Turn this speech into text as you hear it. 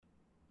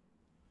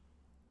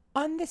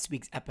On this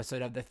week's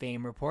episode of the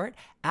Fayme Report,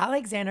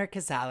 Alexander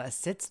Kacala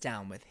sits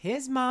down with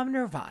his mom,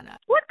 Nirvana.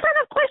 What kind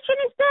of question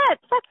is that?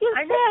 Fuck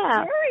yourself.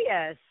 I'm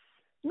curious.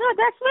 No,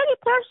 that's very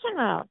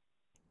personal.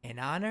 In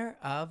honor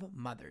of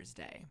Mother's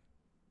Day.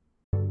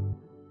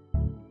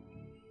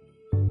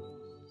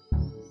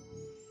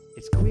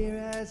 It's queer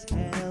as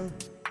hell,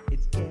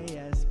 it's gay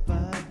as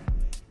fuck.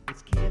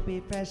 It's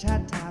campy, fresh,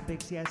 hot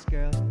topics, yes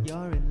girl,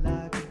 you're in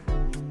luck.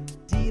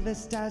 Diva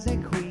stars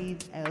and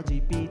queens,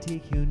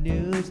 LGBTQ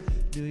news,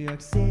 New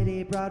York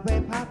City,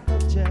 Broadway, pop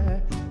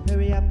culture.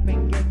 Hurry up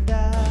and get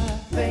the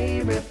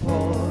Fayme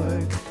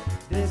Report.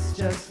 This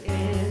just in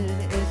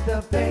is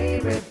the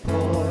Fayme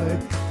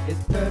Report.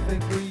 It's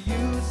perfect for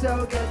you,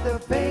 so get the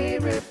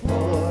Fayme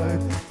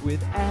Report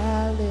with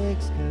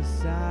Alex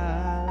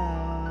Kacala.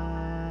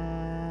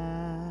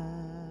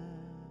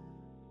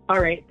 All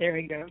right, there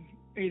we go.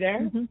 Are you there?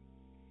 Mm-hmm.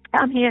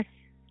 I'm here.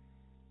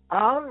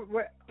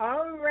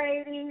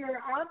 Alrighty, you're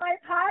on my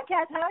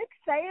podcast. How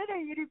excited are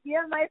you to be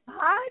on my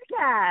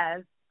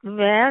podcast?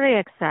 Very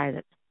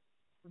excited.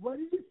 Do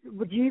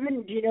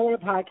you know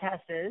what a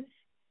podcast is?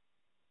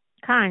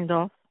 Kind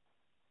of.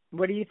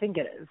 What do you think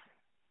it is?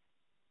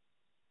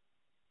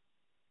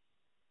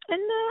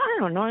 And I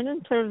don't know, an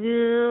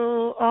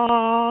interview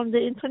on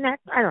the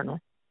internet. I don't know.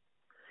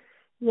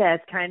 Yeah,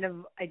 it's kind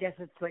of, I guess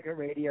it's like a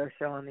radio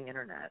show on the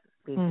internet,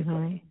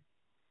 basically.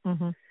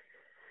 Mm-hmm.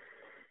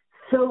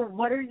 So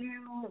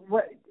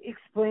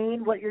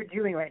explain what you're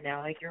doing right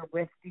now. Like you're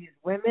with these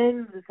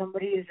women,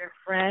 somebody is your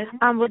friend?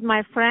 I'm with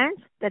my friend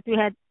that we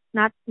had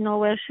not know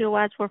where she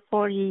was for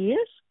 40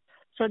 years.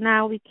 So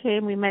now we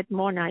met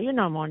Mona. You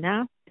know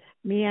Mona.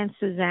 Me and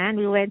Suzanne,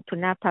 we went to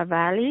Napa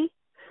Valley.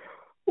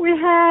 We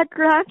had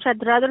lunch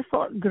at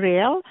Rutherford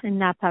Grill in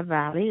Napa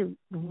Valley.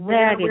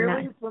 Very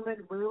nice. Where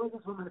was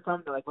this woman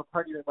from? Like, what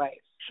part of your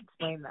life?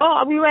 Explain that.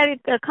 Oh, we were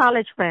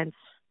college friends.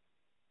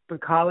 For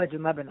college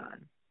in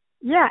Lebanon.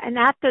 Yeah, and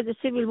after the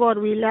Civil War,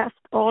 we left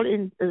all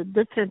in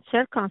different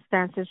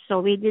circumstances, so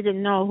we didn't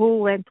know who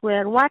went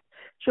where, what.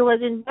 She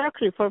was in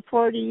Berkeley for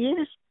 40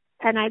 years,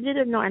 and I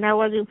didn't know, and I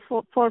was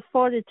for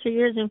 43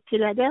 years in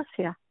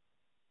Philadelphia.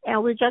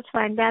 And we just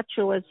found out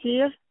she was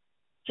here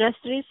just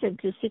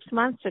recently, 6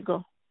 months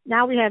ago.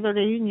 Now we have a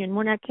reunion.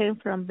 Mona came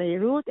from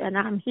Beirut, and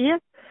I'm here.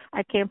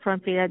 I came from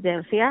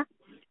Philadelphia,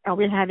 and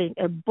we're having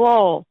a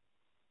ball.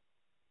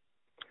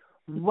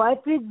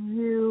 What did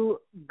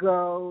you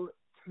go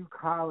to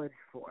college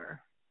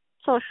for?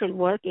 Social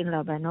work in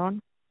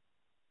Lebanon.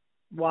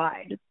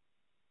 Why?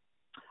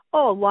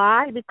 Oh,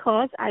 why?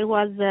 Because I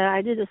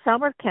did a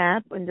summer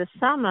camp in the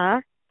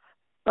summer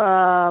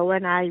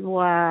when I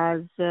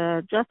was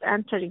just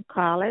entering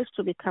college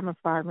to become a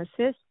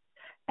pharmacist.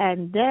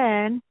 And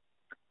then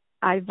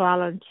I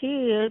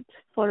volunteered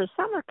for a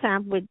summer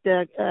camp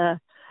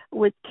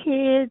with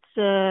kids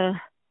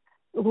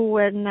who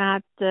were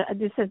not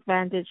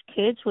disadvantaged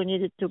kids who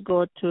needed to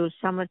go to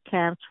summer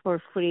camps for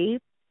free.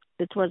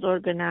 It was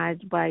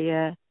organized by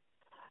a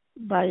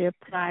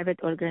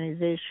private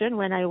organization.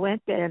 When I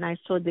went there and I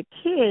saw the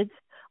kids,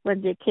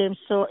 when they came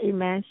so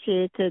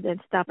emaciated and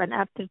stuff, and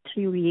after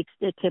 3 weeks,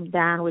 they came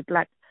down with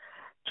like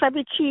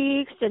chubby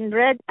cheeks and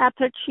red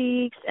upper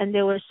cheeks, and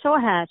they were so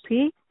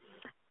happy.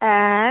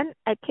 And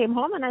I came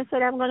home and I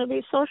said, I'm going to be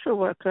a social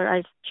worker.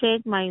 I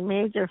changed my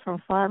major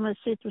from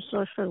pharmacy to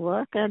social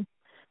work, and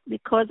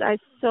because I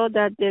saw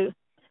that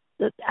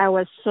I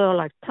was so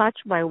like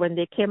touched by when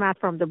they came out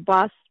from the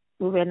bus,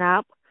 moving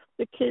up,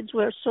 the kids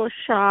were so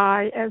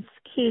shy and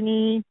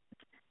skinny,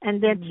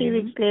 and then 3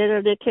 weeks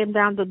later they came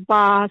down the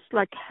bus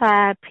like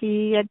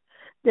happy, and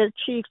their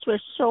cheeks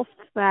were so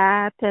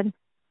fat, and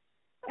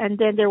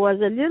then there was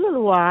a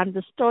little one.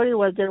 The story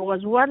was there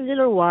was one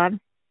little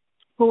one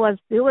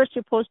they were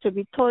supposed to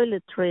be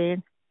toilet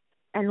trained,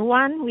 and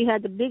we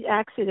had a big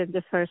accident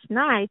the first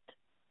night,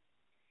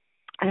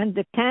 and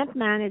the camp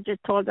manager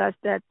told us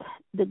that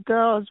the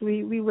girls,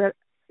 we were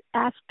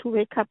asked to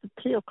wake up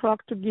at 3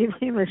 o'clock to give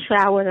him a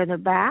shower and a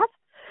bath.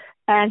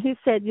 And he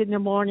said in the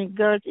morning,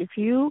 girls, if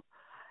you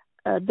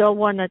don't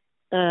want to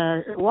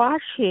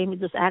wash him,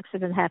 this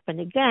accident happened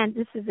again.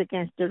 This is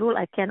against the rule.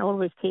 I can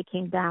always take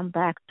him down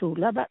back to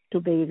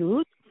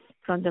Beirut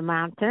from the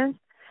mountains.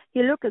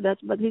 He looked at us,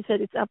 but he said,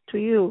 it's up to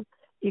you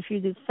if you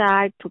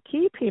decide to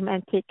keep him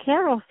and take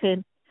care of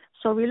him.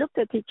 So we looked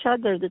at each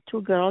other, the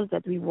two girls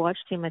that we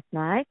watched him at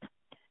night,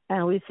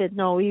 and we said,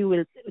 no, we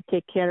will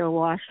take care of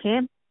wash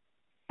him.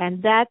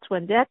 And that's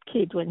when that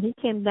kid, when he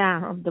came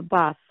down on the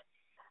bus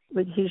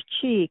with his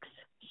cheeks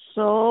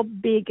so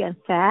big and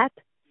fat,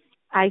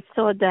 I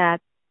saw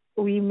that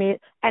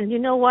and you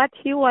know what?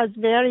 He was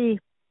very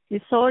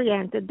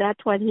disoriented.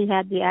 That's when he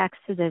had the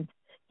accident.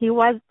 He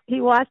was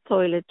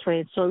toilet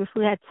trained. So if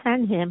we had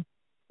sent him,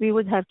 we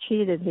would have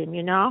cheated him,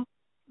 you know?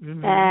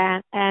 Mm-hmm.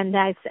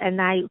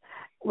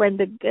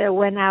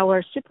 When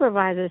our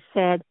supervisor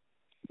said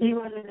he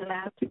wasn't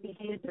allowed to be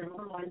here, the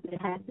rule was they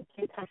had the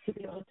kid has to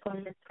be on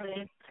toilet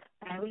trained,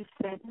 and we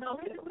said no,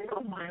 we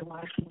don't mind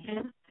washing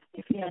him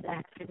if he had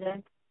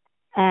accident.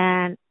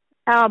 And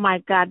oh my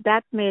God,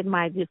 that made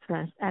my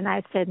difference. And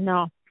I said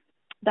no,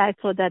 I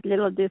saw that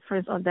little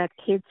difference on that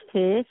kid's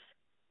face,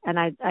 and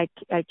I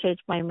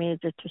changed my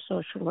major to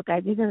social work. I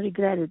didn't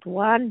regret it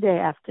one day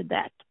after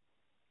that.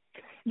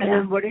 And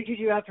then what did you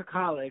do after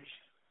college?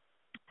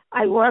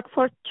 I worked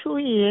for 2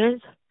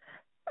 years,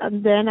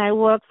 and then I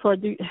worked for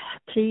 3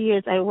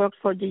 years. I worked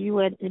for the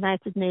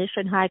United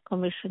Nations High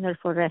Commissioner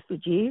for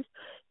Refugees,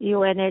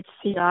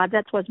 UNHCR.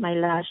 That was my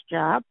last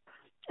job.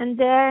 And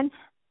then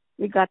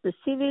we got the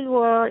Civil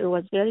War. It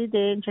was very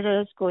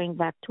dangerous going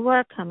back to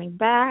work, coming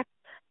back.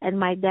 And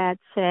my dad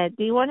said,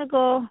 do you want to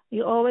go?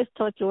 You always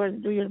thought you were to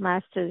do your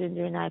master's in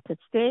the United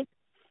States.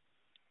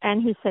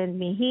 And he sent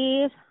me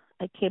here.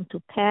 I came to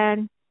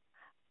Penn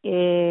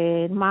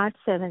in March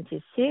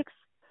 76.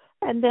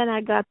 And then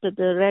I got to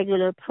the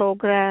regular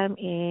program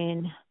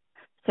in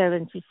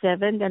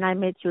 77. Then I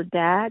met your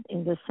dad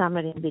in the summer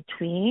in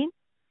between.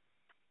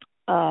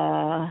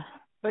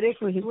 But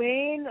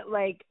explain,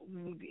 like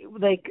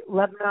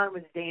Lebanon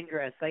was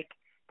dangerous. Like,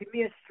 give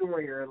me a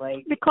story or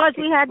like. Because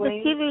we had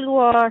the Civil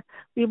War.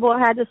 We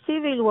had a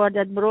Civil War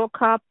that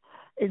broke up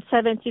in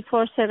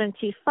 74,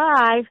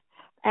 75,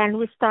 and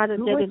we started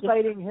Who getting. was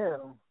fighting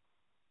who?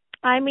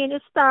 I mean,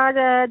 it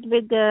started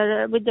with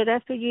the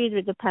refugees,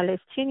 with the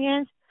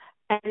Palestinians,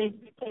 and it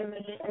became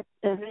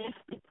a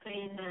rift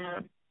between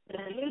the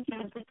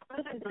religions. It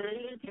wasn't the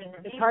religion.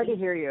 It's hard to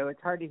hear you.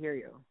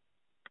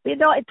 You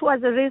know, it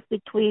was a rift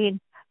between.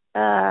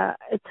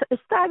 It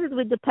started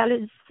with the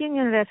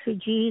Palestinian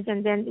refugees,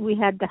 and then we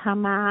had the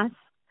Hamas,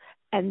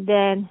 and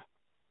then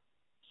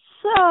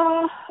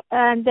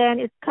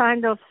it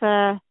kind of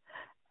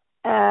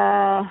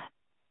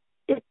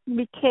it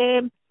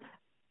became.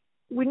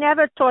 We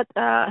never thought.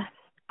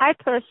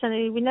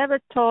 We never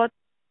thought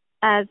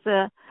as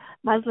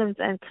Muslims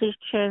and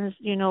Christians,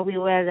 you know,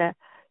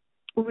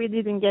 we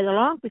didn't get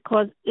along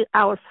because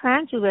our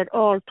friends, we were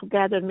all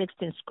together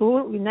mixed in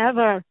school. We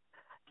never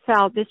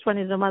felt this one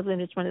is a Muslim,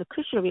 this one is a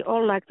Christian. We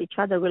all liked each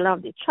other. We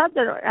loved each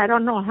other. I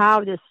don't know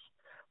how this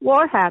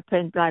war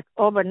happened. Like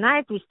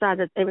overnight,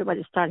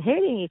 everybody started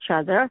hating each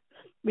other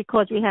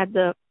because we had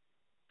the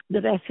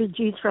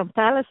refugees from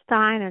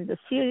Palestine and the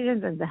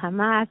Syrians and the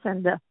Hamas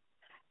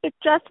it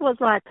just was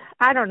like,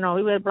 I don't know,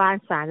 we were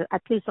blindsided,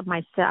 at least of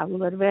myself. We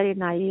were very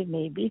naive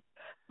maybe,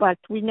 but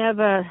we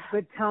never.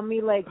 But tell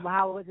me, like,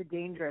 how was it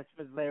dangerous?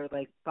 Was there,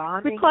 like,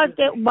 bombing? Because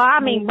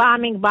bombing,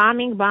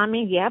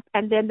 yep.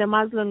 And then the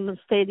Muslims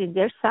stayed in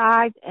their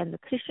side, and the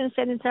Christians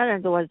stayed in their side,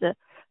 and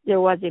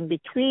there was in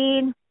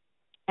between.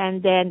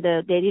 And then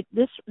the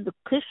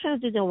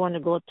Christians didn't want to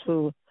go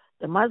to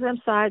the Muslim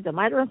side. The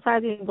Muslim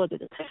side didn't go to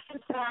the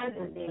Christian side,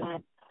 and they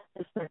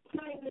started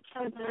killing each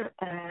other,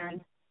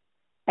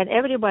 and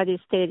everybody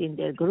stayed in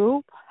their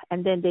group,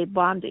 and then they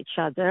bombed each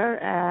other,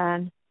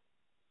 and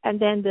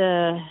then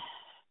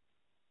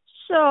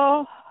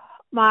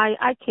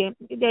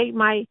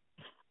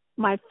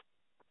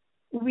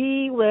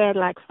we were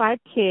like 5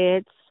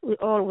 kids. We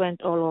all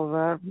went all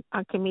over.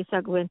 Uncle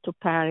Misak went to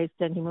Paris,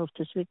 then he moved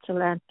to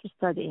Switzerland to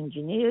study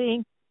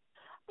engineering.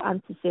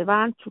 Auntie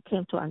Sevant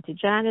came to Auntie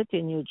Janet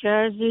in New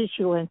Jersey.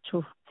 She went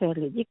to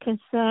Fairleigh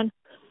Dickinson.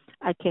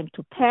 I came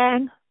to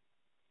Penn.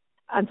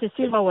 Auntie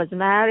Silva was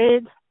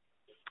married.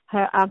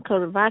 Her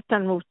uncle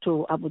Vatan moved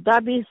to Abu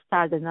Dhabi,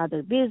 started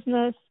another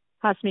business.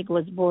 Hasmik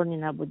was born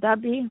in Abu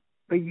Dhabi.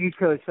 But you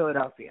chose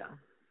Philadelphia.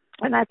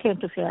 And I came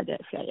to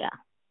Philadelphia, yeah.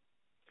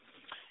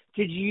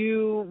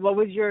 What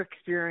was your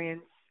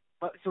experience?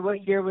 So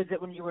what year was it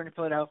when you were in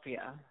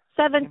Philadelphia?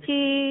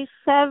 76.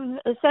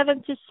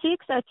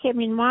 I came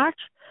in March.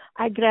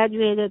 I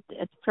graduated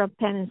from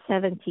Penn in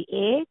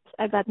 78.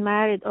 I got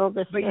married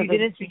August. But you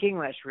didn't speak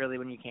English really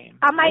when you came.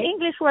 My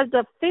English was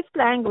the 5th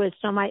language,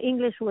 so my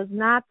English was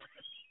not.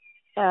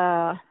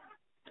 I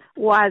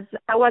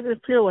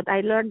wasn't fluent.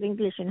 I learned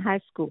English in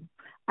high school.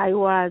 I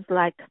was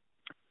like,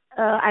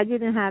 I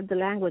didn't have the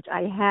language.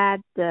 I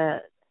had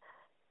the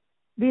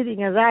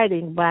reading and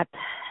writing, but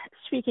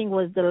speaking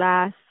was the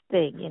last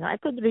thing. You know, I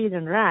could read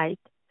and write.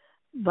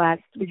 But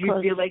did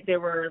you feel like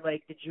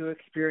did you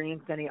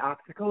experience any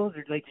obstacles,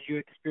 or did you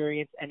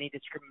experience any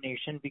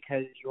discrimination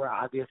because you were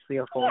obviously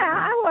a foreigner?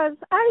 Yeah,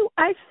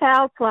 I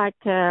felt like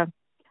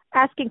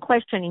asking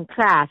question in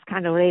class,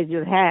 kind of raise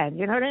your hand.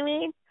 You know what I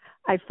mean?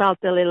 I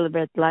felt a little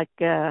bit like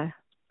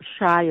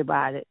shy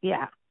about it.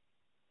 Yeah.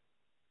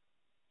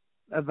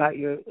 About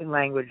your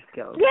language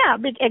skills. Yeah,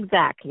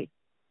 exactly.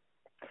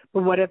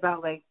 But what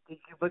about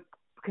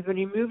because when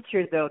you moved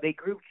here, though, they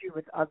grouped you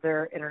with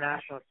other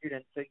international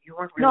students, so you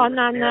weren't really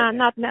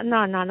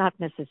not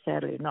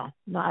necessarily. No,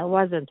 I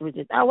wasn't with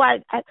it.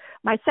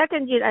 My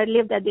second year, I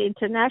lived at the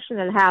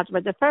international house,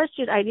 but the first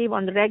year, I lived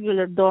on the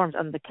regular dorms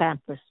on the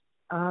campus.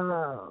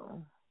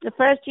 Oh. The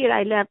first year,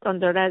 I left on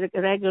the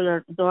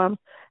regular dorms,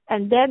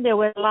 and then there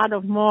were a lot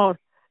of more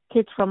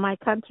kids from my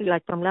country,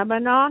 like from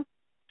Lebanon.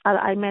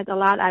 I met a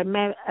lot.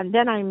 And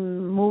then I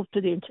moved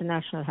to the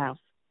international house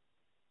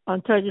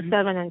on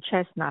 37 and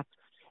Chestnut.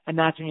 And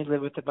that's when you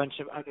lived with a bunch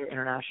of other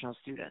international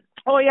students.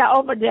 Oh, yeah,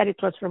 over there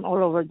it was from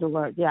all over the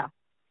world, yeah.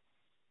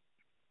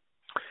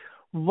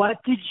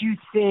 What did you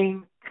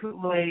think,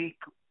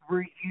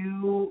 were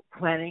you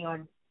planning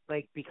on,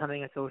 like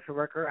becoming a social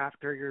worker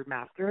after your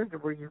master's, or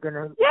were you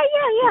gonna?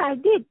 Yeah, I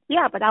did.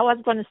 Yeah, but I was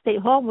going to stay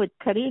home with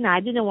Karina. I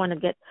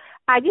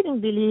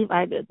didn't believe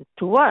I did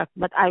to work,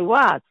 but I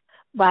was.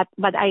 But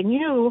I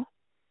knew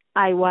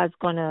I was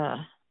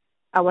gonna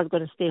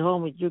stay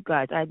home with you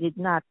guys. I did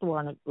not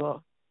want to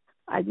go.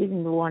 I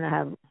didn't want to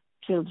have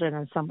children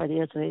and somebody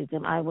else raise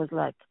them. I was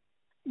like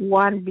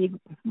one big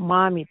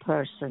mommy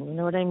person. You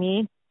know what I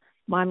mean?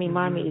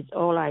 Mommy is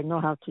all I know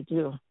how to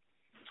do.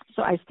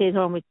 So I stayed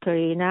home with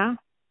Karina.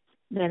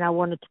 Then I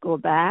wanted to go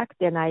back.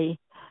 I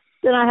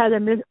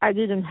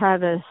didn't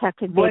have a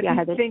second baby.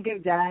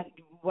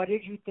 What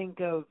did you think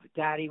of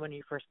Daddy when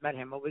you first met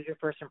him? What was your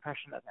first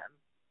impression of him?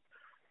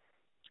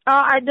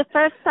 The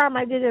first time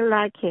I didn't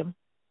like him.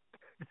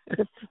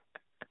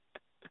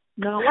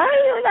 No, why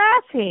are you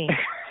laughing?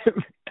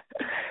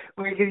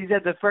 Because you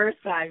said the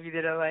first time you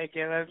didn't like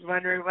him. I was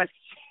wondering what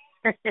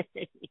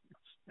changed.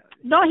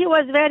 No, he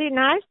was very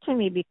nice to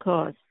me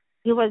because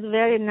he was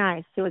very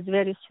nice. He was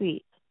very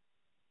sweet.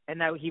 And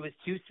now he was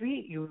too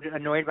sweet? You were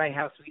annoyed by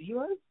how sweet he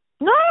was?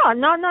 No. I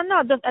didn't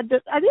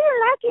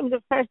like him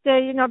the first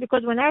day,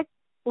 because when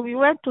we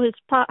went to his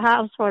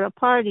house for a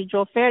party,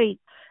 Joe Ferry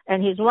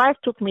and his wife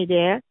took me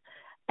there,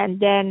 and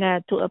then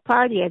to a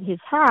party at his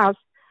house,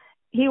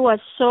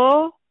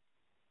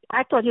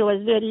 I thought he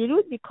was very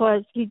rude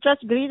because he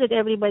just greeted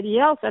everybody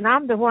else, and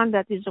I'm the one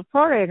that is a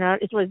foreigner.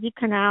 It was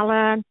Deacon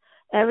Allen,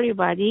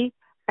 everybody,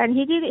 and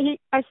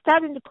I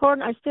stayed in the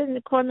corner of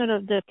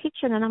the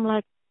kitchen, and I'm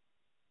like,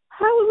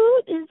 how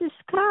rude is this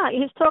guy?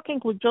 He's talking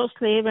with Joe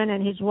Slavin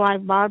and his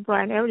wife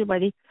Barbara and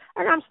everybody,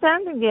 and I'm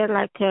standing there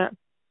like a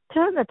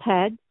turnip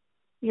head,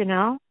 And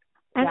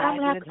I'm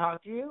like, didn't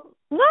talk to you?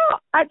 No,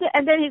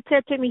 and then he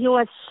said to me he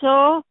was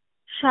so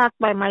shocked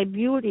by my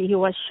beauty. He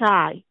was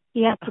shy.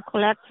 He had to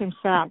collect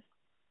himself.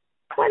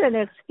 What an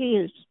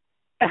excuse.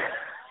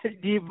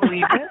 Do you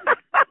believe it?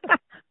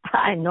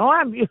 I know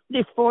I'm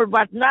beautiful,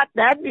 but not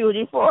that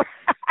beautiful.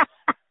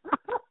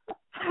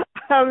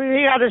 I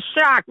really had a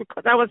shock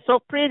because I was so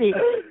pretty.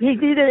 He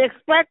didn't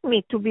expect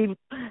me to be.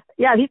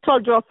 Yeah, he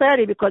told Joe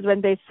Ferry because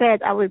when they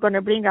said, we're going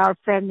to bring our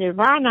friend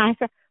Nirvana, I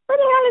said, what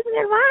the hell is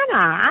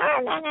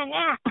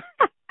Nirvana?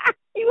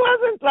 He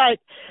wasn't like,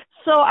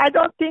 so I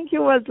don't think he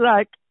was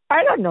like,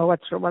 I don't know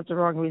what's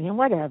wrong with him,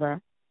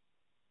 whatever.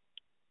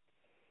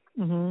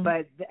 Mm-hmm.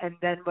 But, and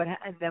then what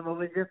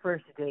was your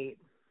first date?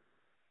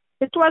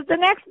 It was the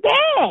next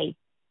day.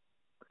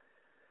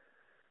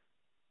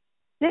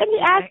 Then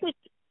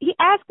he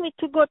asked me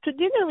to go to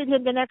dinner with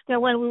him the next day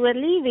when we were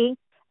leaving,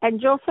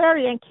 and Joe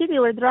Ferry and Kitty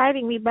were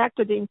driving me back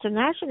to the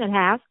International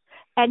House,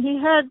 and he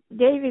heard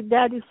David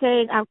Daddy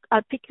saying,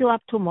 I'll pick you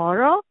up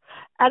tomorrow.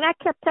 And I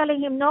kept telling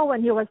him no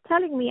when he was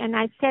telling me, and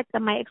I said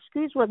that my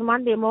excuse was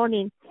Monday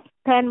morning,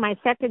 my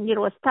second year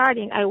was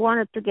starting. I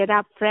wanted to get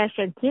up fresh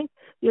and think.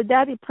 Your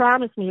daddy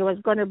promised me he was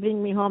going to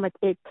bring me home at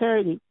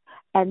 8:30.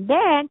 And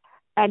then,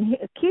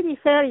 Kitty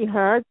Ferry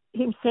heard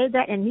him say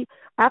that, and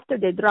after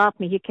they dropped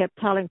me, he kept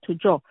telling to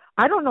Joe,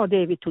 I don't know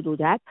David to do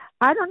that.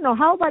 I don't know.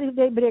 How about if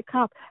they break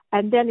up?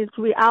 And then it's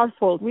our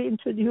fault. We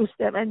introduced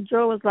them, and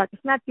Joe was like,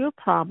 it's not your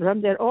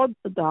problem. They're all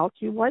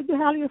adults. Why the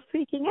hell are you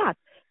freaking out?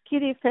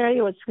 Kitty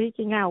Ferry was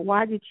freaking out.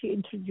 Why did she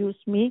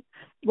introduce me?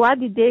 Why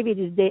did David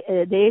is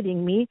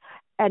dating me?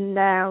 And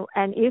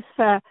if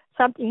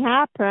something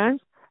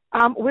happens,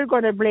 we're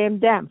going to blame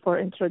them for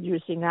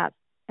introducing us.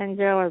 And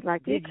Joe was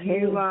like, Did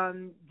you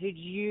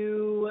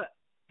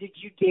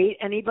date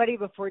anybody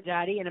before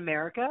Daddy in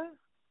America?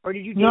 Or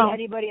did you date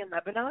anybody in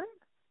Lebanon?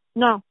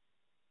 No.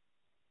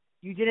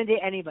 You didn't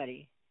date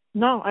anybody?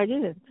 No, I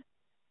didn't.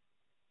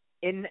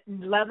 In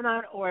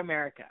Lebanon or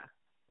America?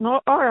 No,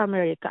 or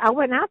America. I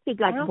went out with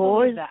like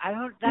boys.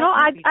 No,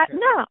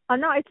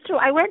 it's true.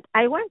 I went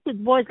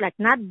with boys, like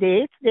not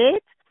dates.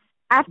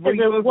 After Were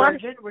you a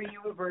virgin? Were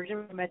you a virgin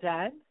when you met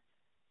Dad?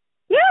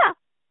 Yeah.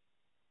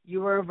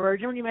 You were a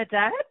virgin when you met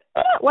Dad?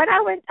 When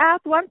I went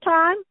out one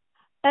time,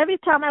 every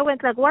time I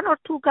went, like one or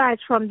two guys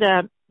from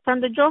the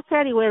Joe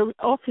Ferry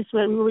office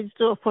where we would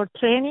go for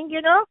training,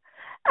 I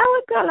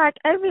would go like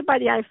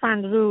everybody I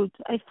found rude.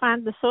 I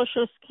found the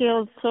social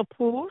skills so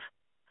poor.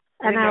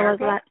 And I was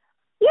like,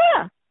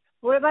 yeah.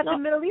 What about the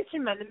Middle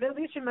Eastern men? The Middle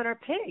Eastern men are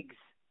pigs.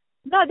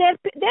 No, they're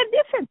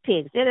different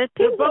pigs. They're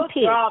pigs and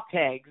pigs. They're all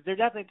pigs. They're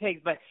definitely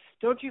pigs. But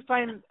don't you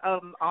find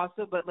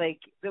also, but like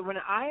when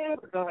I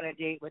ever go on a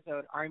date with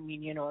an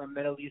Armenian or a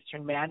Middle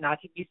Eastern man,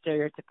 not to be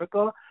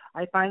stereotypical,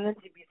 I find them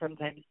to be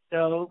sometimes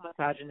so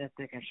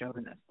misogynistic and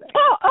chauvinistic.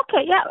 Oh,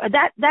 okay, yeah,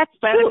 that's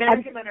but true.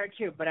 American men are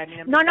too. But I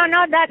mean, no,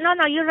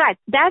 you're right.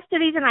 That's the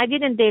reason I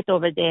didn't date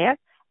over there.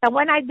 And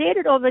when I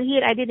dated over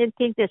here, I didn't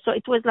think this. So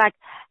it was like,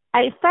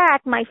 in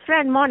fact, my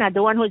friend Mona,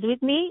 the one who's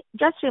with me,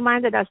 just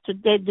reminded us to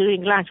date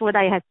during lunch what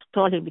I had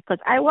told him, because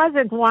I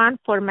wasn't one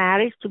for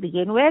marriage to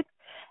begin with.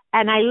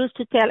 And I used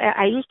to tell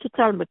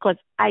him because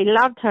I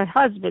loved her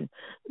husband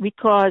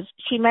because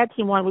she met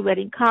him when we were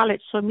in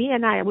college. So me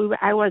and I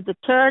was the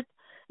third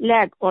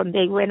leg when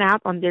they went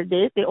out on their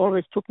dates. They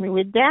always took me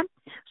with them.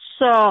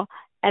 So,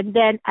 and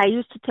then I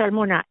used to tell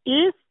Mona,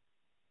 if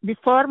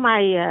before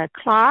my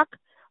clock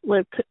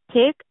will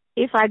tick,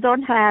 if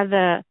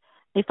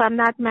if I'm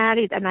not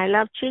married and I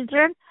love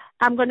children,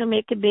 I'm going to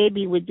make a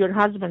baby with your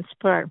husband's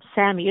sperm,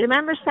 Sammy. You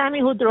remember Sammy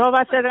who drove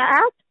us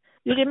out?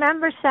 You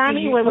remember So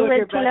Sammy you when we told your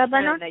went to best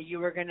Lebanon? friend that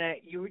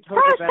you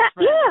told your best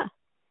friend. Yeah.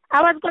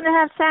 I was going to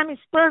have Sammy's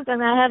sperm,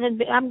 and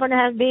I'm going to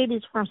have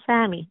babies from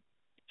Sammy.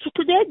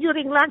 Today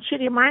during lunch, she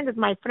reminded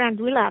my friend,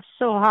 we laughed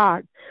so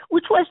hard,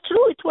 which was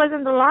true. It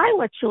wasn't a lie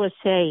what she was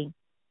saying.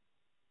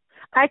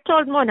 I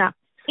told Mona,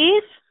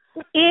 if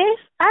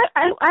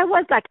I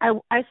was like,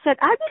 I said,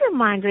 I didn't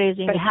mind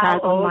raising a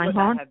child on my own. How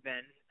old would that have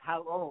been?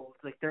 How old?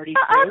 Like 32?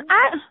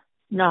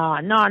 No.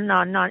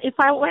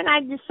 When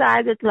I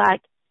decided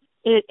like,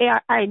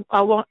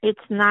 I won't,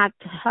 it's not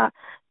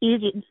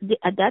easy.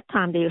 At that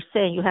time, they were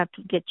saying you have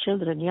to get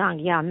children young.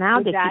 Yeah, now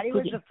so they Daddy keep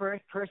was putting. the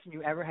first person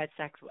you ever had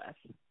sex with?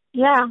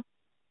 Yeah.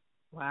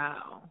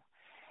 Wow.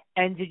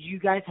 And did you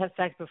guys have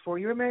sex before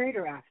you were married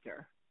or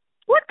after?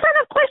 What kind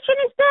of question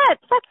is that?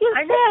 Fuck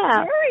yourself.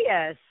 I'm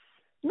curious.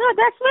 No,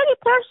 that's very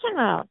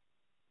personal.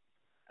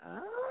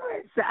 Oh,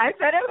 I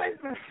thought it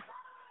was.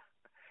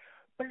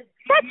 But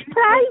that's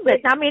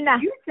private. I mean,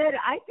 you said,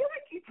 I feel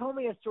like you told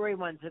me a story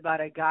once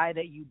about a guy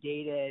that you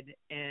dated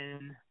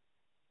in.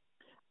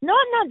 No,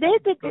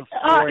 dated.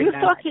 You're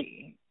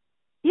talking.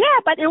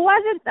 Yeah, but it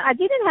wasn't. I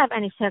didn't have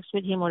any sex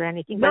with him or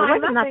anything. No, but it I'm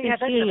wasn't not nothing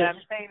saying serious.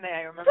 I'm saying that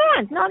I remember.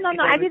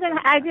 No. I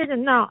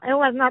didn't. No, it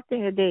was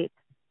nothing a date.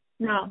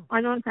 No,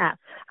 I don't have.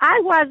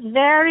 I was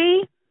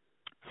very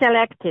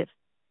selective.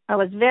 I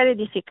was very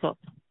difficult.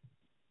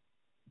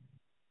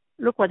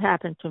 Look what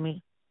happened to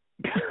me.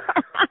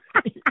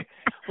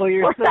 Well,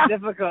 you're so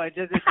difficult.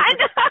 I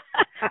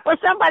know. For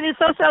somebody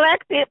so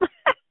selective.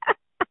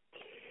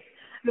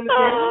 So then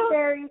you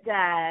married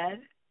Dad,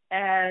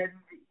 and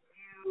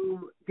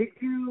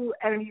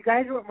you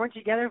guys weren't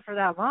together for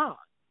that long.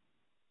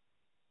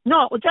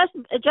 No,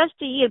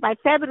 just a year. By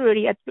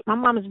February, at my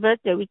mom's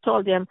birthday, we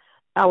told them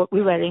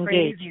we were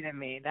engaged. Crazy to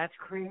me. That's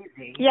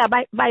crazy. Yeah,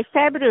 by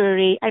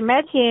February, I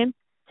met him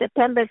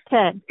September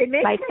 10th. It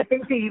makes me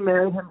think that you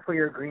married him for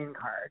your green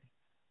card.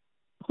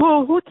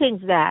 Who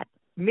thinks that?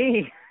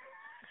 Me.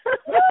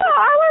 No,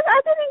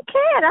 I didn't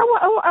care.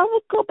 I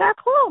would go back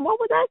home. What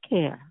would I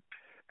care?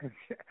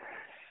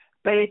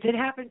 But it did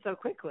happen so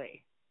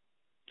quickly.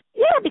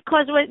 Yeah,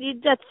 because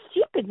that's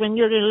stupid. When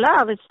you're in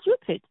love, it's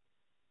stupid.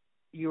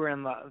 You were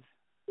in love.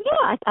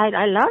 Yeah,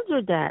 I loved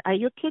your dad. Are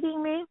you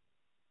kidding me?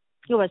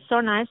 He was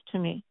so nice to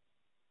me.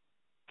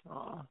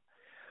 Oh.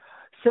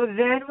 So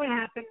then what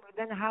happened?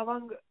 Then how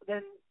long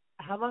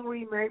were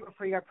you married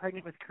before you got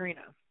pregnant with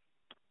Karina?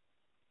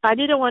 I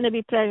didn't want to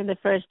be pregnant the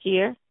first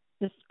year.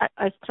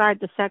 I tried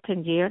the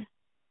second year.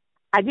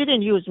 I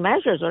didn't use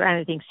measures or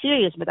anything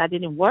serious, but I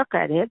didn't work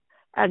at it.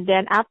 And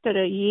then after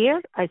a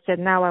year, I said,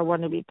 now I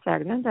want to be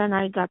pregnant, and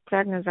I got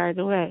pregnant right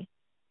away.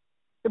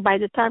 By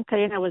the time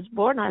Karina was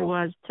born, I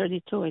was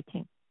 32, I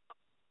think.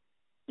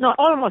 No,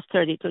 almost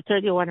 32,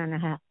 31 and a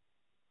half.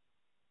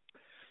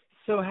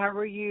 So how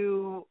were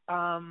you,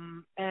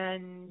 and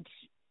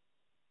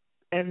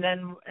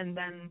then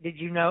did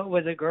you know it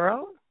was a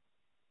girl?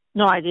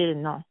 No, I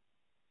didn't know.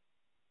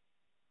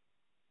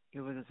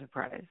 It was a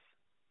surprise.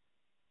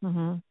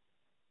 Mm-hmm.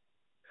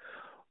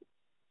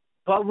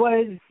 What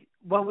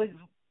was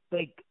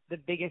like the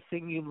biggest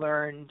thing you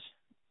learned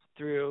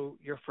through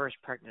your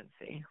first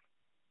pregnancy?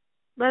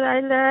 But I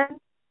learned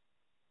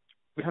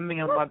becoming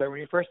a mother. When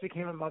you first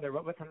became a mother,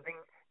 what was something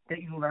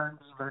that you learned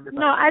about?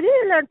 No, I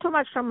didn't learn too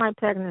much from my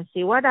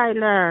pregnancy. What I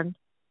learned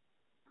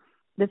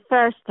the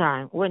first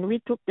time when we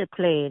took the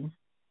plane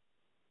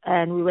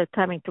and we were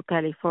coming to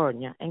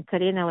California, and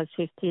Karina was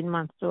 15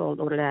 months old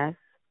or less,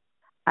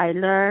 I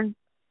learned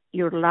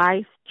your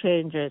life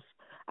changes.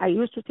 I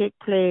used to take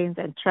planes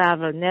and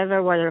travel,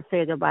 never was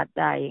afraid about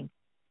dying.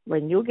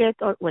 When you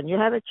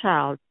have a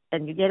child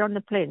and you get on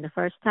the plane the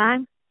first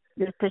time,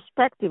 the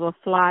perspective of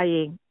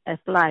flying as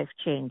life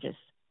changes.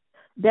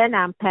 Then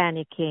I'm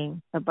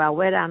panicking about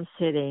where I'm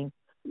sitting,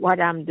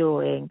 what I'm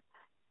doing,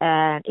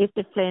 and if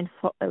the plane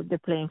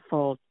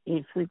falls,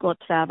 if we go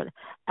travel.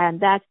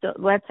 And that's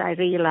when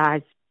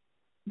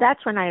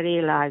I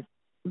realized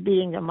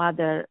being a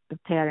mother, a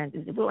parent.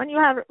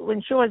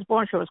 When she was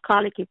born, she was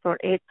colicky for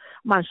 8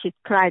 months. She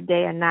cried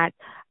day and night.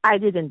 I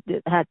didn't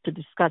have to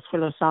discuss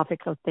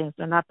philosophical things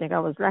or nothing. I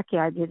was lucky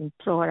I didn't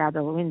throw her out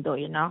the window,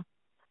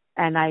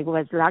 and I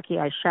was lucky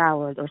I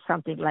showered or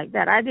something like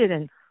that. I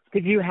didn't.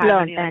 Did you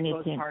have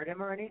anything? Postpartum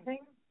or anything?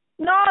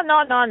 No.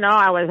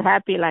 I was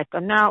happy.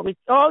 No, with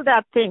all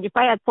that thing, if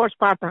I had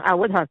postpartum, I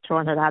would have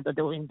thrown her out of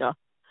the window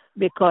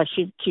because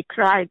she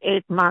cried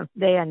 8 months,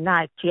 day and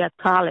night. She had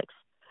colics.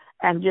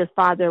 And your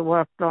father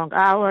worked long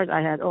hours.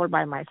 I had all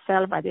by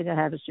myself. I didn't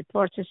have a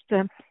support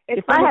system.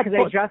 It's funny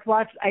because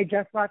I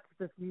just watched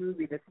this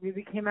movie. This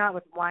movie came out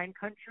with Wine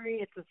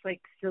Country. It's this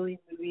silly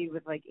movie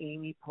with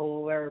Amy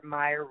Poehler,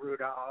 Maya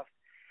Rudolph,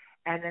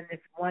 and then this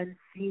one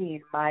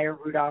scene, Maya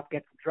Rudolph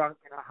gets drunk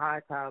in a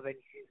hot tub and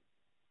she's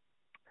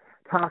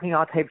talking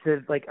all types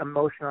of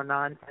emotional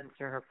nonsense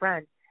to her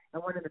friend.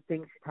 And one of the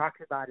things she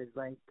talks about is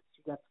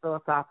she gets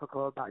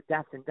philosophical about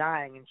death and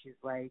dying, and she's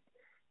like,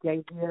 the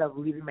idea of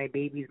leaving my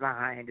babies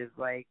behind is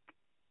like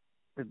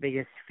the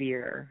biggest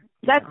fear.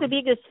 That's the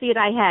biggest fear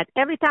I had.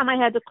 Every time I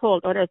had a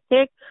cold or a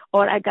sick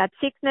or I got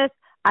sickness,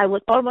 I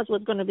was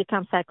going to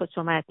become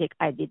psychosomatic.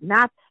 I did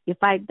not. If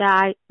I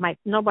die,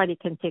 nobody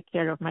can take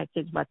care of my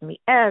kids but me.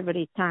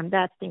 Every time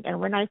that thing. And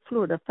when I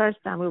flew the first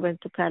time we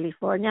went to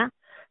California,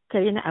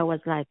 Karina, I was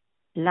like,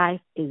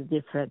 life is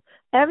different.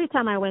 Every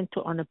time I went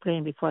on a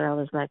plane before, I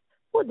was like,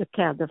 who the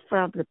care? The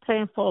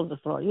plane falls the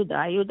floor. You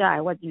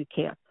die. What do you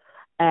care?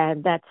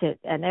 And that's it.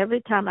 And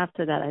every time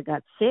after that, I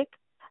got sick.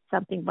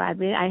 Something bad.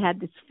 I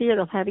had this fear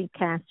of having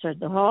cancer.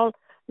 The whole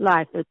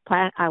life,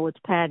 I would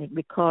panic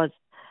because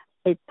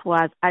I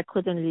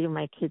couldn't leave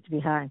my kids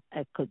behind.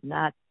 I could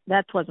not.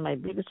 That was my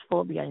biggest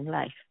phobia in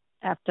life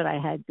after I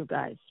had you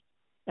guys.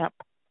 Yep.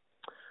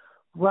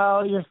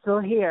 Well, you're still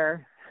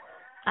here.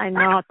 I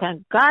know.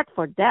 Thank God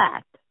for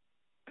that.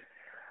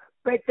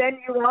 But then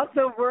you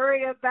also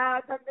worry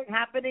about something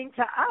happening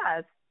to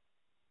us.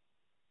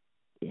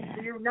 Yeah.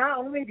 So not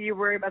only do you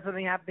worry about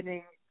something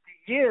happening to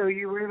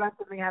you worry about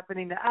something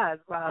happening to us.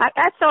 Well,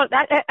 I still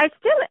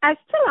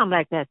am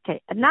like that.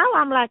 Now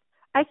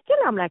I still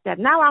am like that.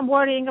 Now I'm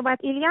worrying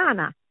about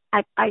Ileana.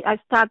 I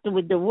started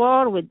with the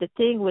war, with the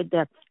thing, with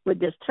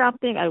this Trump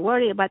thing. I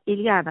worry about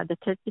Ileana.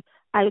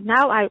 I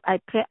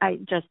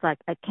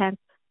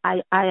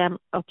am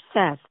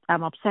obsessed.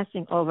 I'm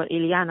obsessing over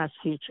Ileana's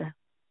future.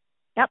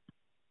 Yep.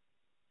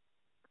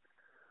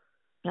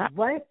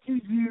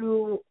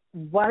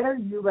 What are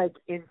you like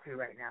into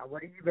right now?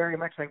 What are you very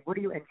much like? What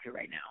are you into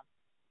right now?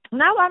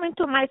 Now I'm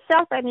into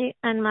myself and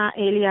my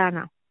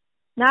Ileana.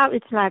 Now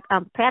it's like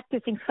I'm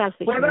practicing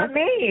selfishness. What about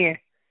me?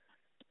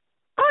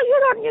 Oh,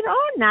 you're on your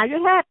own now.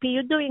 You're happy.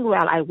 You're doing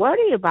well. I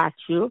worry about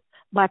you,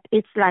 but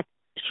it's like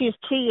she's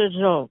 3 years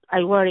old.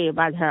 I worry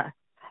about her.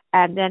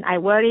 And then I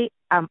worry,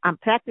 I'm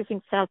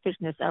practicing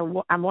selfishness. I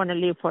want to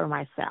live for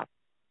myself.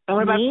 And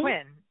what about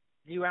Quinn?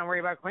 Do you want to worry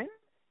about Quinn?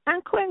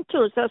 And Quinn,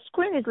 too. So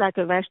Quinn is like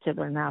a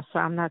vegetable now, so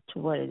I'm not too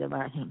worried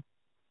about him.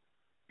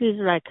 He's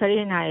like,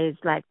 Karina is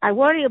like, I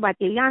worry about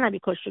Ileana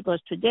because she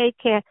goes to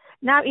daycare.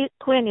 Now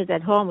Quinn is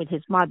at home with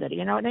his mother.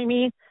 You know what I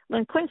mean?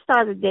 When Quinn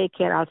started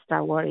daycare, I'll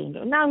start worrying.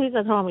 Now he's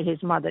at home with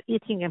his mother,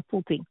 eating and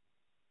pooping.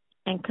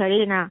 And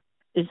Karina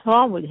is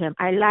home with him.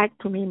 I like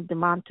to mean the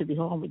mom to be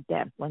home with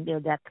them when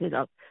they're that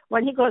little.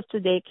 When he goes to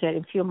daycare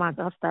in a few months,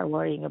 I'll start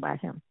worrying about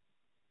him.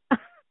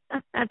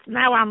 That's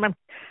now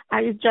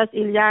it's just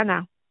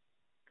Ileana.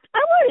 I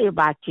worry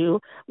about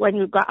you when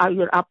you're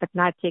up at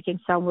night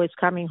taking subways,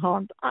 coming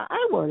home.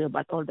 I worry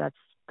about all that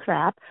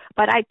crap,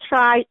 but I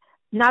try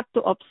not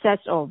to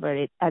obsess over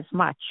it as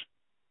much.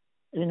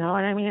 You know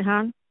what I mean,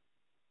 hon?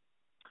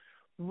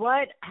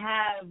 What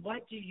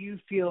do you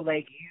feel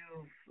like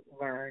you've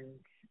learned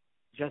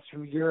just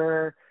from as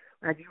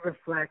you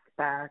reflect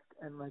back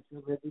and like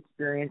your lived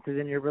experiences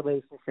in your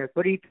relationship?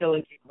 What do you feel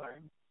like you've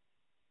learned?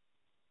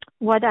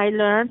 What I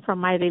learned from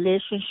my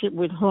relationship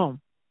with whom?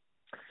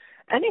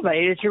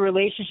 Anybody. It's your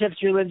relationships,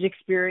 your lived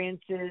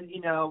experiences,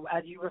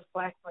 as you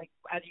reflect,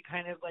 as you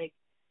kind of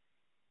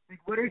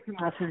what are some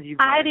lessons you've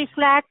learned?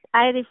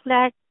 I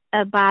reflect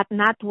about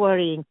not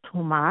worrying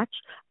too much.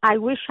 I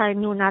wish I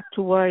knew not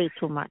to worry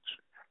too much.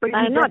 But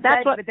then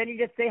you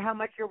just say how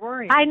much you're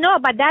worrying. I know,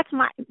 but that's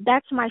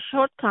my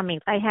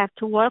shortcomings. I have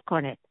to work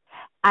on it.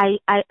 I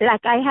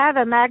have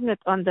a magnet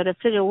on the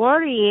refrigerator.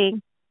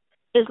 Worrying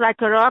is like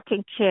a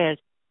rocking chair.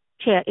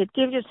 It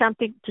gives you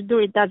something to do.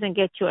 It doesn't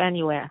get you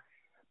anywhere.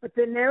 But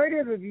the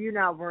narrative of you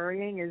not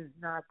worrying is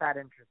not that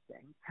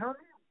interesting. Tell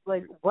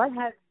me, what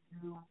have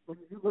you, when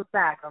you look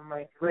back on,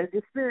 lived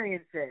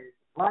experiences,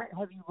 what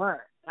have you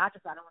learned? Not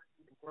just, I don't want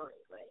you to worry,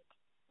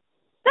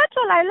 That's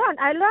all I learned.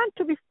 I learned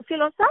to be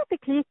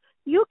philosophically,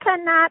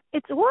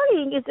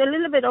 worrying is a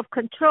little bit of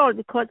control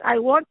because I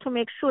want to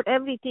make sure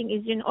everything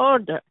is in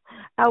order.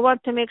 I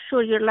want to make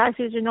sure your life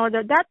is in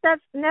order. That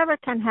never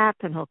can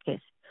happen,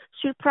 okay?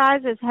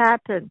 Surprises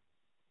happen.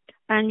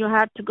 And you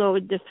have to go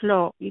with the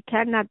flow. You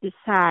cannot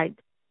decide.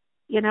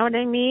 You know what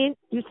I mean?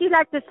 You see,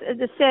 like the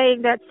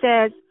saying that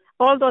says,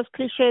 all those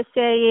cliches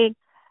saying,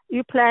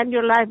 you plan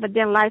your life, but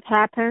then life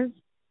happens.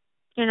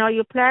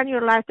 You plan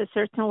your life a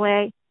certain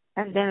way,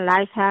 and then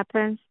life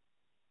happens.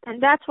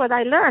 And that's what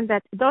I learned,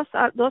 that those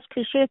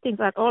cliche things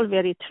are all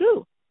very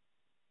true.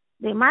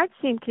 They might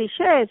seem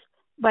cliches,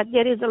 but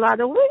there is a lot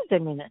of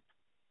wisdom in it.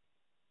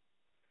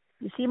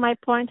 You see my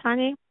point,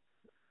 honey?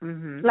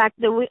 Mm-hmm. Like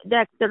the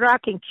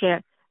rocking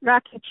chair.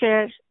 Rocking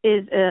chair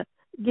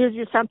gives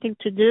you something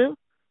to do,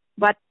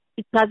 but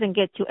it doesn't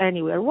get you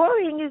anywhere.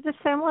 Worrying is the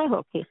same way,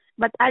 okay?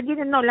 But I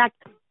didn't know,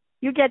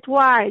 you get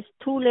wise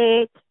too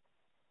late.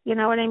 You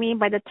know what I mean?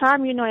 By the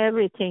time you know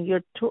everything,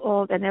 you're too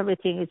old and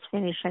everything is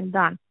finished and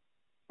done.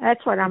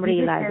 That's what I'm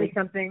realizing.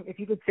 If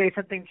you could say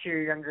something to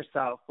your younger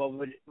self, what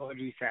would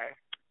you say?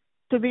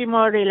 To be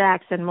more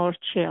relaxed and more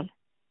chill.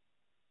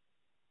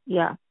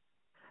 Yeah.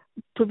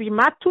 To be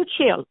not too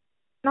chill.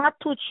 Not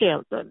too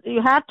chill.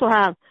 You have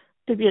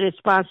to be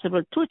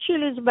responsible. Too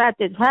chill is bad.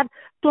 You have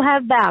to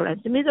have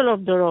balance. The middle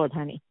of the road,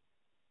 honey.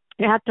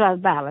 You have to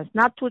have balance.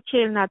 Not too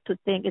chill, not too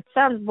think. It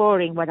sounds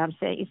boring what I'm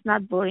saying. It's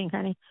not boring,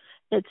 honey.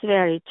 It's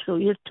very true.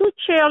 You're too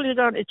chill, you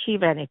don't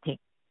achieve anything.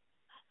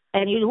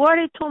 And you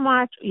worry too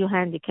much, you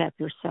handicap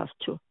yourself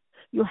too.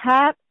 You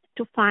have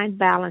to find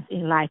balance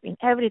in life, in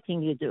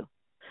everything you do.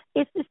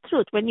 It's the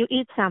truth. When you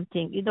eat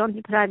something, you don't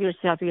deprive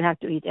yourself, you have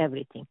to eat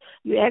everything.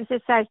 You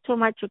exercise too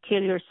much, you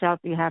kill yourself,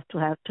 you have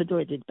to do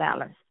it with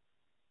balance.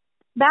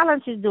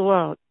 Balance is the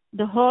word.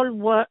 The whole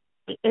word,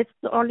 it's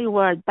the only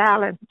word,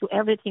 balance. Do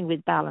everything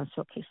with balance,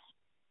 okay?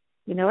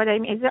 You know what I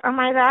mean? Am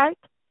I right?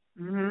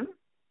 Mhm.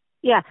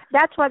 Yeah,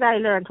 that's what I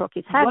learned,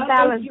 okay? Have What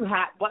balance. makes you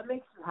what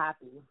makes you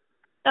happy?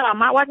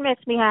 What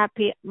makes me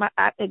happy,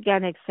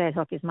 again, it says,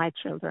 okay, it's my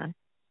children.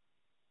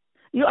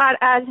 You are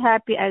as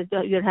happy as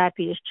your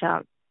happiest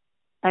child.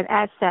 And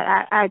as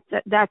said,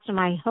 that's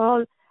my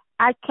whole,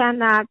 I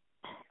cannot.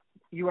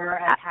 You are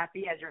as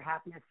happy as your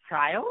happiest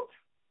child?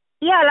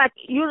 Yeah, like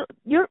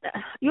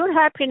your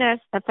happiness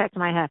affects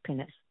my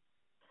happiness.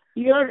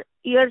 Your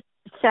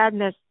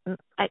sadness,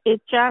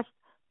 it just,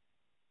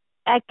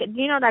 like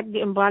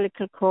the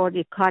umbilical cord,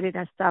 you cut it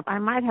and stuff. I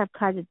might have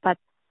cut it, but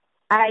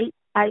I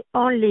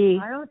only.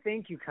 I don't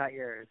think you cut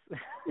yours.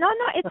 No,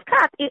 it's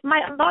cut.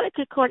 My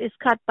umbilical cord is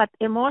cut, but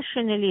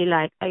emotionally,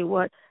 like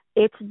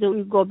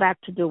we go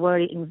back to the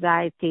worry,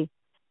 anxiety,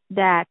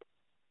 that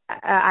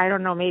I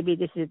don't know. Maybe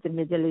this is the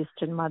Middle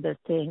Eastern mother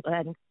thing,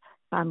 and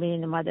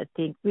Armenian mother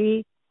thing.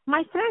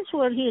 My friends who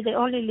are here, they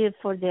only live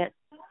for their.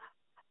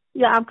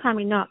 Yeah, I'm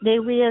coming up. They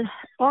will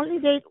only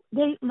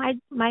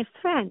my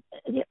friend.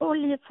 They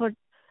only live for.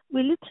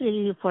 We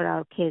literally live for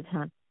our kids,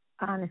 huh?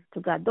 Honest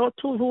to God, those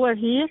two who are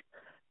here,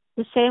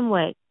 the same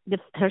way.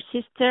 Her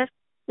sister,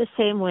 the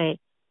same way.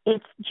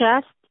 It's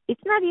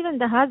not even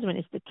the husband,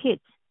 it's the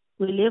kids.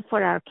 We live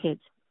for our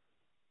kids.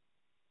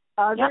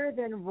 Other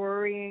than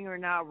worrying or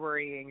not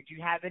worrying, do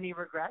you have any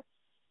regrets?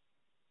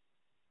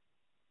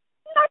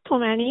 Not too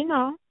many,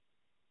 no.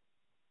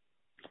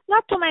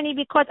 Not too many,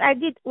 because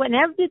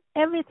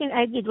everything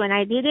I did when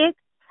I did it,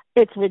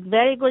 it's with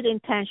very good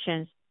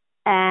intentions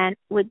and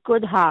with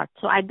good heart.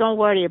 So I don't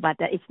worry about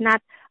that.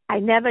 I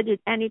never did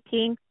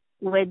anything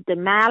with the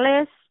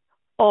malice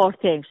or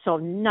things. So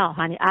no,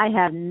 honey, I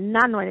have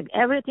none of it.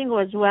 Everything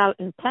was well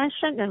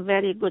intentioned and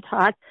very good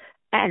heart.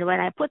 And when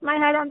I put my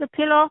head on the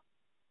pillow,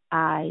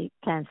 I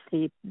can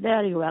sleep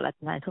very well at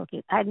night.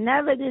 Okay, I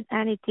never did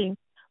anything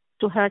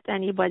to hurt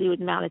anybody with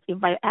malice. If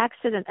by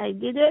accident I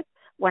did it,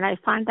 when I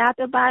find out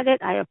about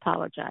it, I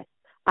apologize.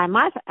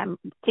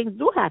 Things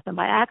do happen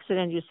by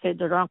accident. You say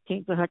the wrong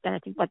thing to hurt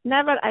anything, but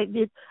never I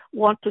did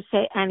want to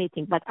say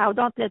anything. But I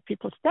don't let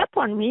people step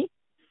on me,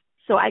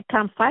 so I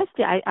come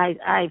feisty.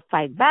 I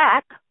fight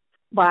back.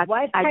 But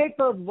what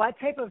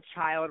type of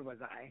child was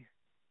I?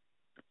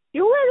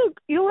 You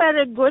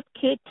were a good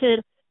kid till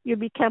you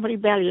became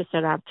rebellious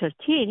around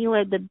 13. You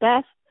were the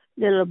best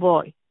little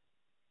boy,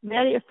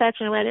 very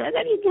affectionate. And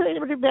then you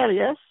get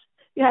rebellious.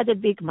 You had a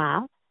big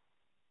mouth,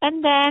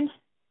 and then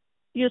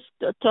you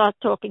start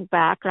talking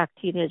back like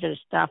teenager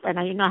stuff.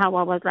 And you know how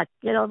I was like,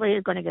 get over here,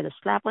 you're going to get a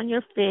slap on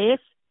your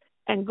face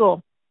and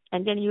go.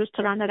 And then you used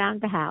to run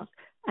around the house.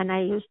 And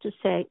I used to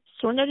say,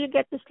 sooner you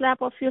get the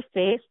slap off your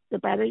face, the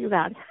better you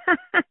got.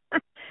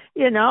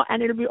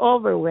 And it'll be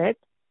over with.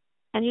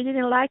 And you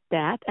didn't like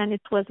that. And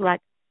it was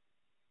like,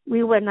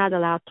 we were not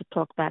allowed to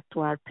talk back to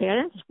our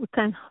parents.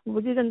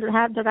 We didn't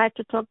have the right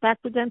to talk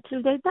back to them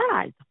till they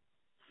died.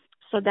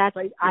 So that's,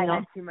 I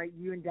have too much.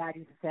 You and Dad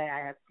used to say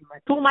I have too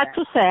much. Too much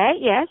to say.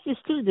 Yes, you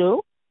still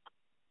do.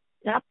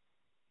 Yep.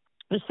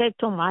 You say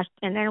too much,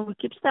 and then we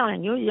keep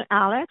telling you,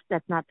 Alex,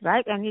 that's not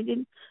right, and you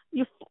didn't.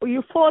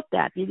 You fought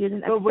that. You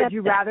didn't. But would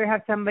you rather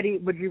have somebody?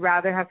 Would you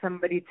rather have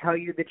somebody tell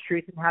you the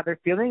truth and how they're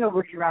feeling, or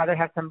would you rather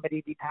have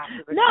somebody be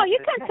passive? No, you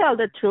can tell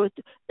the truth.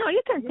 No,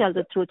 you can tell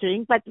the truth,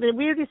 but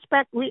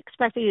we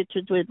expected you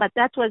to do it. But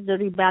that was the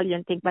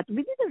rebellion thing. But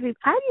we didn't.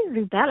 I didn't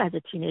rebel as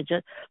a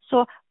teenager.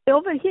 So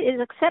over here,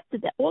 it's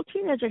accepted that all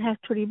teenagers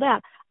have to rebel.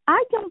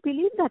 I don't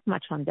believe that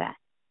much on that.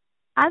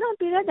 I don't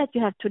believe that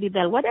you have to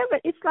rebel. Whatever,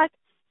 it's like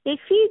they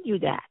feed you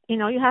that.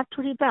 You have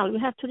to rebel. You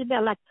have to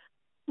rebel. Like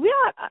we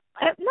are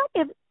not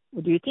every.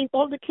 Do you think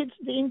all the kids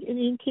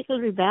in people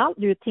rebel?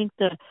 Do you think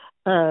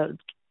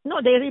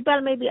no, they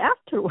rebel maybe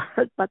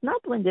afterwards, but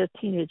not when they're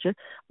teenagers.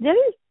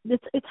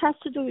 It has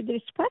to do with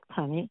respect,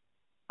 honey.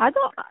 I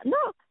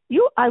want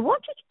you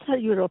to tell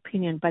your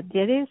opinion, but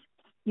there is.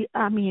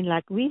 I mean,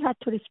 like we had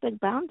to respect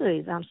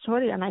boundaries. I'm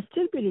sorry, and I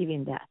still believe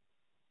in that.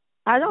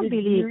 I don't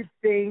believe. Do you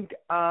think?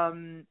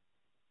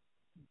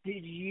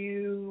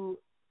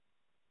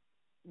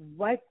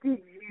 What did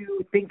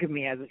you think of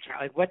me as a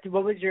child? Like,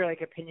 what was your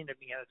opinion of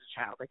me as a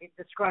child?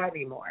 Describe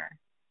me more.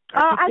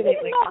 I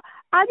didn't know.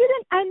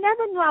 I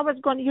never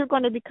knew you're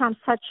going to become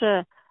such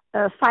a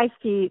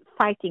feisty,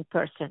 fighting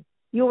person.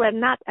 You were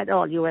not at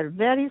all. You were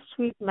very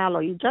sweet, mellow.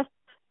 You just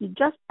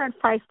turned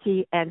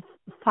feisty and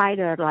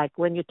fighter like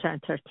when you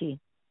turned 13.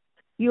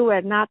 You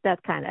were not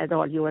that kind at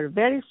all. You were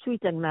very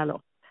sweet and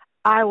mellow.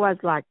 I was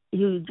like,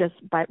 you just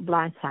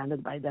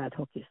blindsided by that,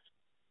 Hookies.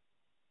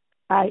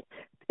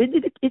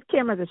 It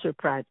came as a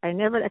surprise. I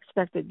never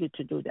expected you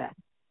to do that.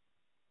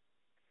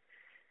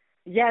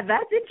 Yeah,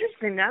 that's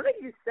interesting. Now that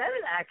you said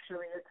it,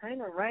 actually, you're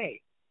kind of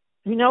right.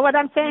 You know what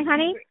I'm saying,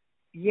 honey?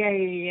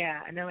 Yeah.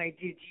 I know I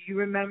do. Do you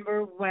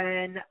remember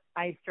when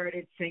I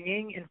started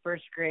singing in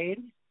first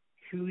grade?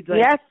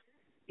 Yes.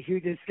 Who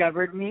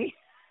discovered me?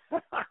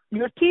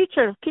 Your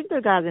teacher,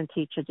 kindergarten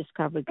teacher,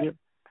 discovered you.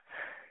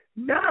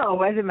 No, it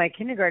wasn't my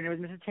kindergarten. It was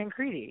Mrs.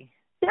 Tancredi.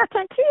 Yeah,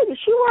 Tancredi,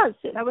 she was.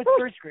 That was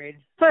first grade.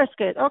 First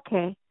grade,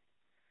 okay.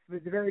 It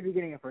was the very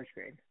beginning of first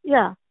grade.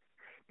 Yeah.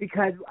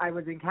 Because I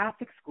was in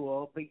Catholic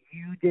school, but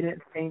you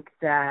didn't think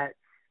that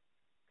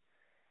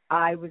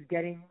I was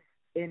getting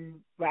in.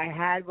 I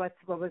had what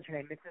was her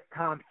name, Mrs.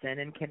 Thompson,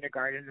 in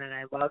kindergarten, and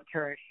I loved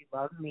her, and she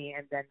loved me.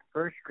 And then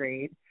first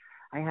grade,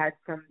 I had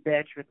some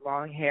bitch with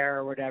long hair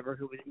or whatever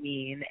who was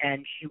mean,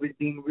 and she was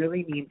being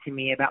really mean to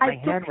me about my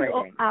handwriting.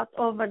 I took you out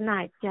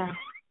overnight, yeah.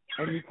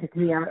 And you took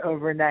me out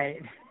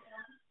overnight.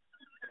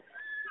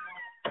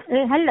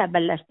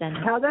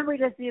 Tell them we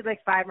just need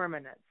like 5 more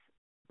minutes.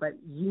 But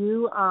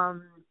you,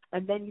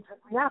 and then you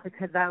took me out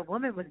because that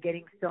woman was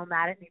getting so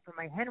mad at me for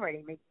my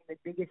handwriting, making the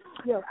biggest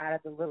deal out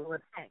of the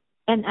littlest thing.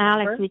 And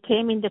Alex, we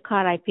came in the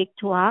car, I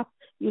picked you up.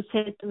 You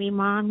said to me,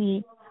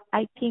 Mommy,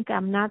 I think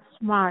I'm not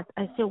smart.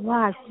 I said,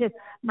 why? I said,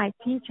 my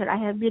teacher, I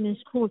have been in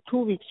school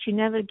 2 weeks. She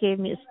never gave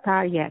me a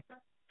star yet.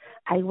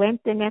 I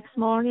went the next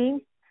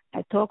morning.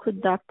 I talked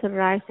with Dr.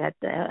 Rice at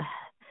the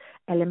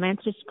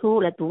elementary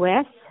school at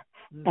West,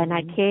 and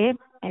I came,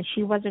 and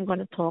she wasn't going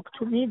to talk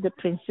to me, the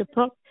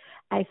principal.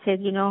 I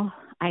said,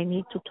 I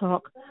need to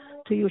talk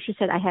to you. She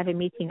said, I have a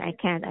meeting. I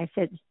can't. I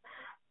said,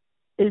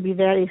 she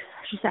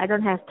said, I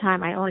don't have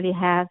time. I only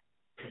have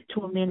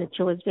 2 minutes.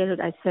 She was very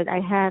good. I said,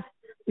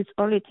 it's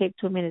only take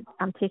 2 minutes.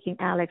 I'm taking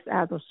Alex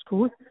out of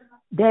school.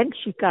 Then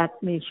she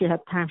got me. She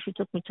had time. She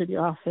took me to the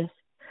office.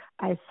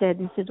 I said,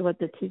 this is what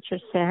the teacher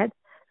said.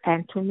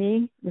 And to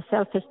me, the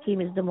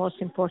self-esteem is the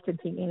most important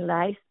thing in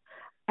life.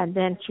 And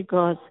then she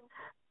goes,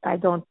 I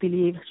don't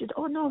believe. She said,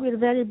 oh, no, we're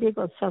very big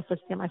on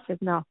self-esteem. I said,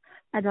 no,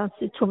 I don't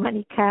see too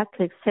many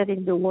Catholics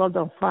setting the world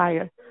on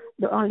fire.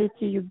 The only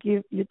thing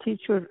you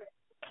teach your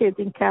kids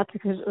in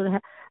Catholic is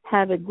to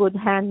have a good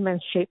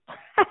handmanship.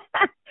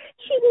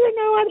 She didn't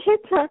know what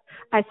hit her.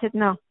 I said,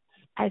 no.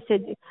 I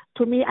said,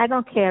 to me, I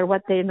don't care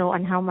what they know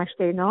and how much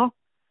they know.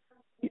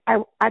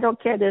 I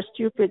don't care they're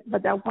stupid,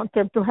 but I want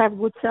them to have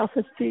good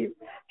self-esteem.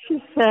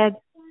 She said,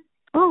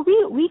 oh,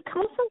 we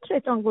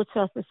concentrate on good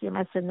self-esteem.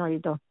 I said, no, you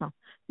don't know.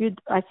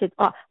 I said,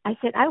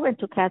 I went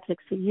to Catholic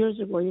years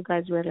ago. You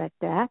guys were like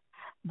that,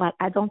 but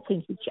I don't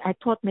think I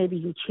thought maybe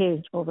you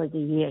changed over the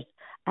years.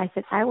 I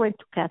said, I went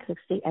to Catholic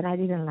State and I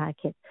didn't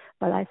like it,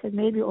 but I said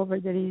maybe over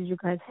the years you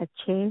guys had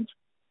changed.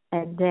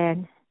 And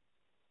then,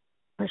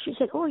 but she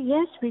said, oh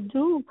yes, we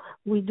do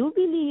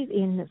believe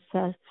in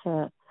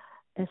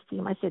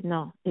self-esteem. I said,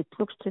 no, it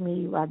looks to me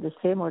you are the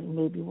same or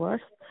maybe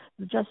worse.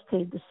 You just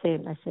stayed the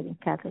same. I said in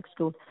Catholic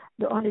school,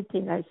 the only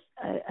thing I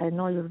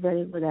know you're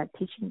very good at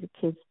teaching the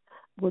kids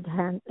good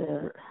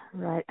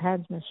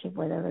handsmanship,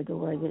 whatever the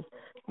word is.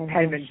 And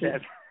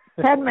penmanship.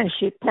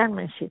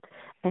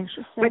 And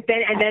she said, but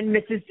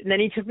then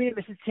he took me to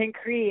Mrs.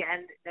 Tancredi,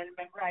 and then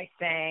remember I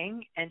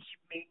sang, and she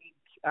made me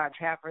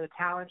try out for the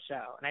talent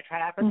show, and I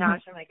tried out for the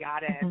talent show, and I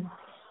got in.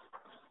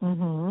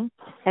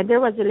 And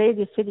there was a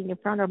lady sitting in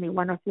front of me,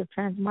 one of your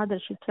friends' mother.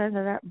 She turned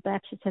her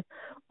back. She said,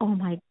 oh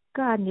my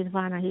God,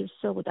 Nirvana, he is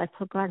so good. I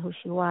forgot who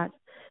she was.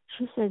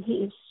 She said, he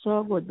is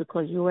so good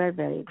because you were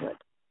very good.